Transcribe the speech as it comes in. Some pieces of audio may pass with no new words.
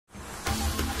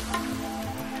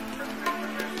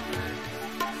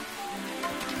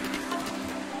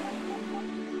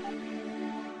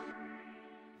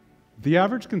The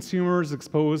average consumer is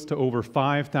exposed to over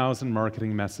 5,000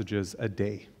 marketing messages a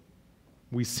day.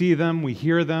 We see them, we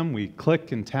hear them, we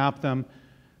click and tap them.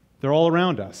 They're all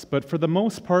around us, but for the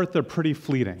most part, they're pretty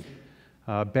fleeting.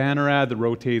 A banner ad that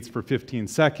rotates for 15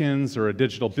 seconds, or a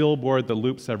digital billboard that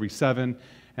loops every 7.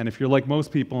 And if you're like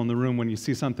most people in the room, when you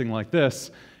see something like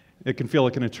this, it can feel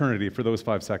like an eternity for those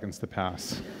 5 seconds to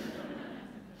pass.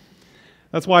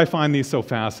 That's why I find these so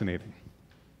fascinating.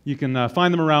 You can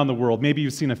find them around the world. Maybe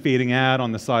you've seen a fading ad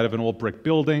on the side of an old brick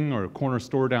building or a corner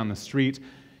store down the street.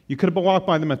 You could have walked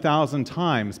by them 1,000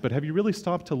 times, but have you really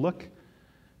stopped to look?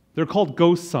 They're called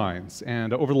ghost signs,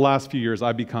 and over the last few years,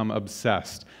 I've become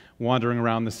obsessed, wandering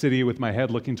around the city with my head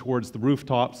looking towards the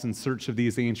rooftops in search of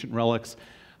these ancient relics.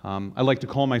 I like to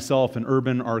call myself an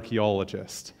urban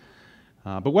archaeologist.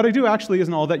 But what I do actually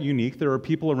isn't all that unique. There are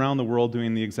people around the world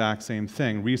doing the exact same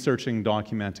thing, researching,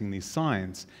 documenting these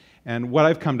signs. And what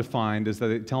I've come to find is that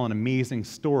they tell an amazing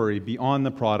story beyond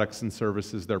the products and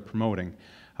services they're promoting.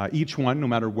 Each one, no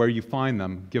matter where you find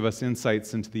them, give us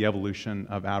insights into the evolution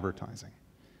of advertising.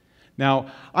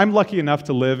 Now, I'm lucky enough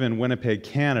to live in Winnipeg,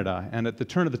 Canada, and at the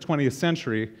turn of the 20th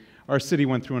century, our city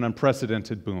went through an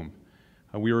unprecedented boom.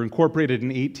 We were incorporated in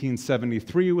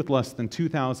 1873 with less than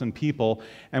 2,000 people,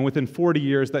 and within 40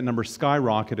 years, that number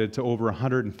skyrocketed to over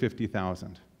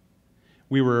 150,000.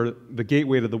 We were the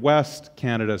gateway to the West,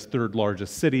 Canada's third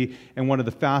largest city, and one of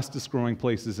the fastest growing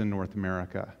places in North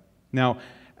America. Now,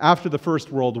 after the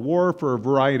First World War, for a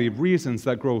variety of reasons,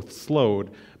 that growth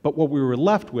slowed, but what we were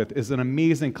left with is an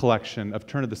amazing collection of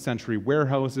turn-of-the-century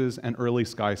warehouses and early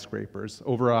skyscrapers,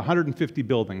 over 150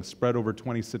 buildings spread over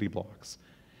 20 city blocks.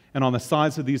 And on the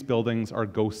sides of these buildings are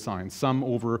ghost signs, some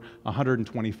over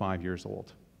 125 years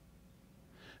old.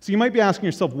 So you might be asking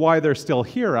yourself why they're still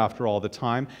here after all the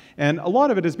time, and a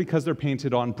lot of it is because they're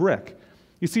painted on brick.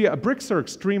 You see, bricks are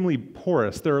extremely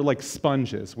porous. They're like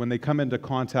sponges. When they come into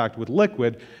contact with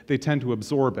liquid, they tend to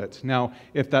absorb it. Now,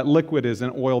 if that liquid is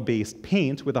an oil-based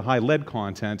paint with a high lead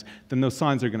content, then those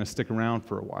signs are going to stick around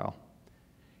for a while.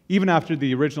 Even after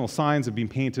the original signs have been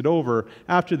painted over,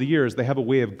 after the years, they have a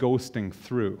way of ghosting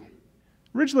through.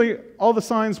 Originally, all the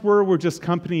signs were just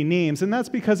company names, and that's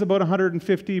because about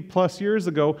 150 plus years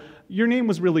ago, your name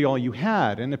was really all you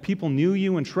had, and if people knew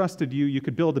you and trusted you, you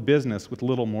could build a business with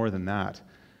little more than that.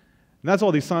 And that's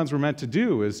all these signs were meant to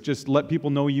do, is just let people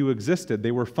know you existed.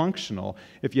 They were functional.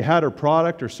 If you had a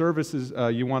product or services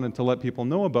you wanted to let people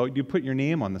know about, you put your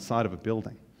name on the side of a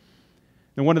building.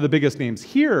 And one of the biggest names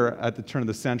here at the turn of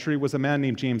the century was a man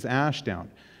named James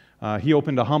Ashdown. He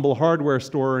opened a humble hardware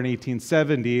store in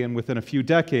 1870 and within a few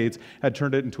decades had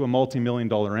turned it into a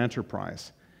multi-million-dollar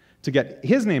enterprise. To get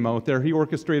his name out there, he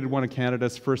orchestrated one of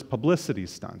Canada's first publicity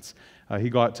stunts.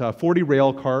 He got 40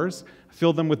 rail cars,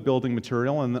 filled them with building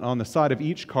material, and on the side of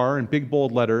each car, in big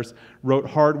bold letters, wrote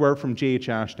 "Hardware from J.H.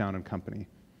 Ashdown and Company." And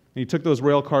he took those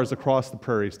rail cars across the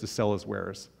prairies to sell his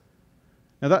wares.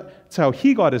 Now that's how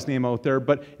he got his name out there,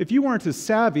 but if you weren't as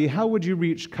savvy, how would you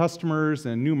reach customers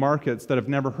and new markets that have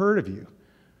never heard of you?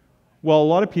 Well, a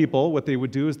lot of people, what they would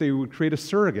do is they would create a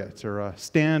surrogate or a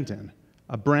stand-in,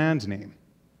 a brand name.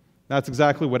 That's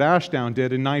exactly what Ashdown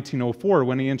did in 1904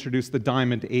 when he introduced the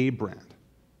Diamond A brand.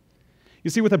 You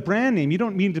see, with a brand name, you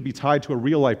don't need to be tied to a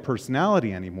real-life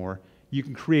personality anymore. You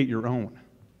can create your own.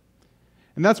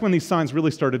 And that's when these signs really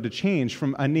started to change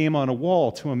from a name on a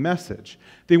wall to a message.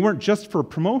 They weren't just for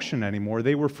promotion anymore,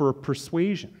 they were for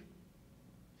persuasion.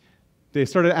 They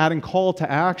started adding call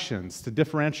to actions to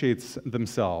differentiate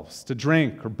themselves, to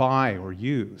drink or buy or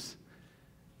use.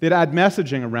 They'd add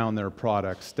messaging around their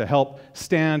products to help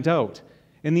stand out.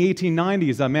 In the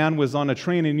 1890s, a man was on a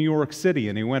train in New York City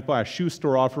and he went by a shoe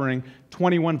store offering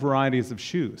 21 varieties of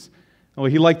shoes. Well,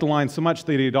 he liked the line so much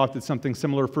that he adopted something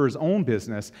similar for his own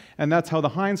business, and that's how the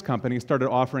Heinz company started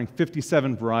offering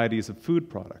 57 varieties of food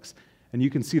products. And you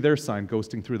can see their sign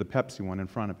ghosting through the Pepsi one in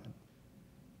front of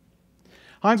it.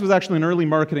 Heinz was actually an early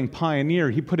marketing pioneer.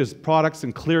 He put his products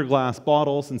in clear glass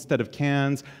bottles instead of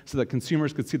cans so that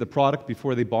consumers could see the product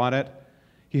before they bought it.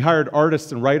 He hired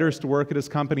artists and writers to work at his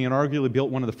company and arguably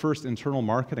built one of the first internal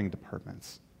marketing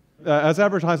departments. As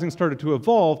advertising started to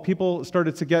evolve, people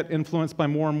started to get influenced by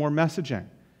more and more messaging.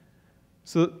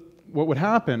 So what would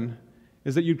happen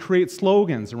is that you'd create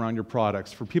slogans around your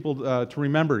products for people to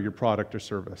remember your product or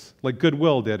service, like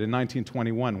Goodwill did in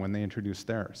 1921 when they introduced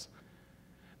theirs.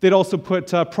 They'd also put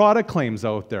product claims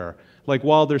out there, like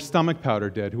Wilder's stomach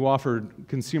powder did, who offered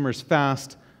consumers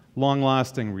fast,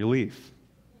 long-lasting relief.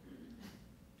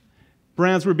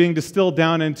 Brands were being distilled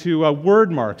down into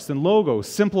word marks and logos,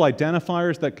 simple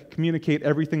identifiers that could communicate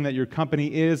everything that your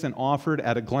company is and offered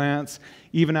at a glance,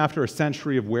 even after a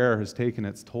century of wear has taken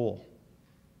its toll.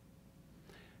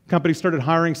 Companies started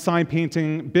hiring sign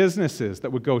painting businesses that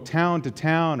would go town to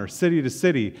town or city to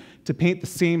city to paint the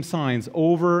same signs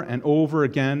over and over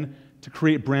again to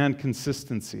create brand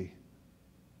consistency.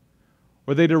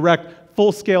 Or they direct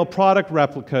full-scale product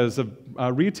replicas of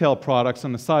retail products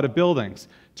on the side of buildings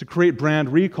to create brand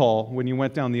recall when you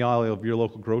went down the aisle of your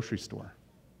local grocery store.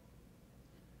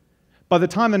 By the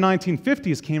time the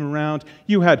 1950s came around,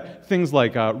 you had things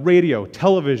like radio,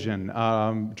 television,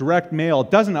 direct mail, a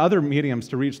dozen other mediums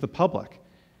to reach the public.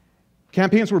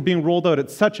 Campaigns were being rolled out at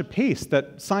such a pace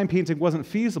that sign painting wasn't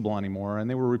feasible anymore, and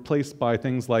they were replaced by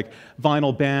things like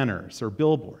vinyl banners or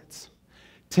billboards.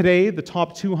 Today, the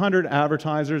top 200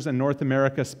 advertisers in North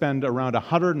America spend around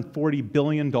 $140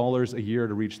 billion a year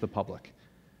to reach the public.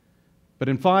 But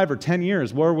in 5 or 10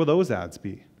 years, where will those ads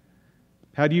be?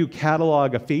 How do you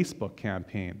catalog a Facebook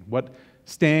campaign? What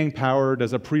staying power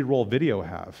does a pre-roll video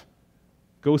have?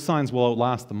 Ghost signs will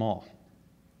outlast them all.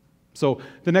 So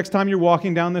the next time you're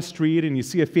walking down the street and you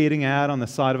see a fading ad on the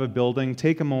side of a building,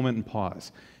 take a moment and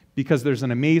pause, because there's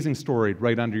an amazing story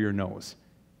right under your nose.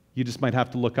 You just might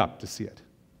have to look up to see it.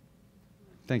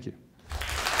 Thank you.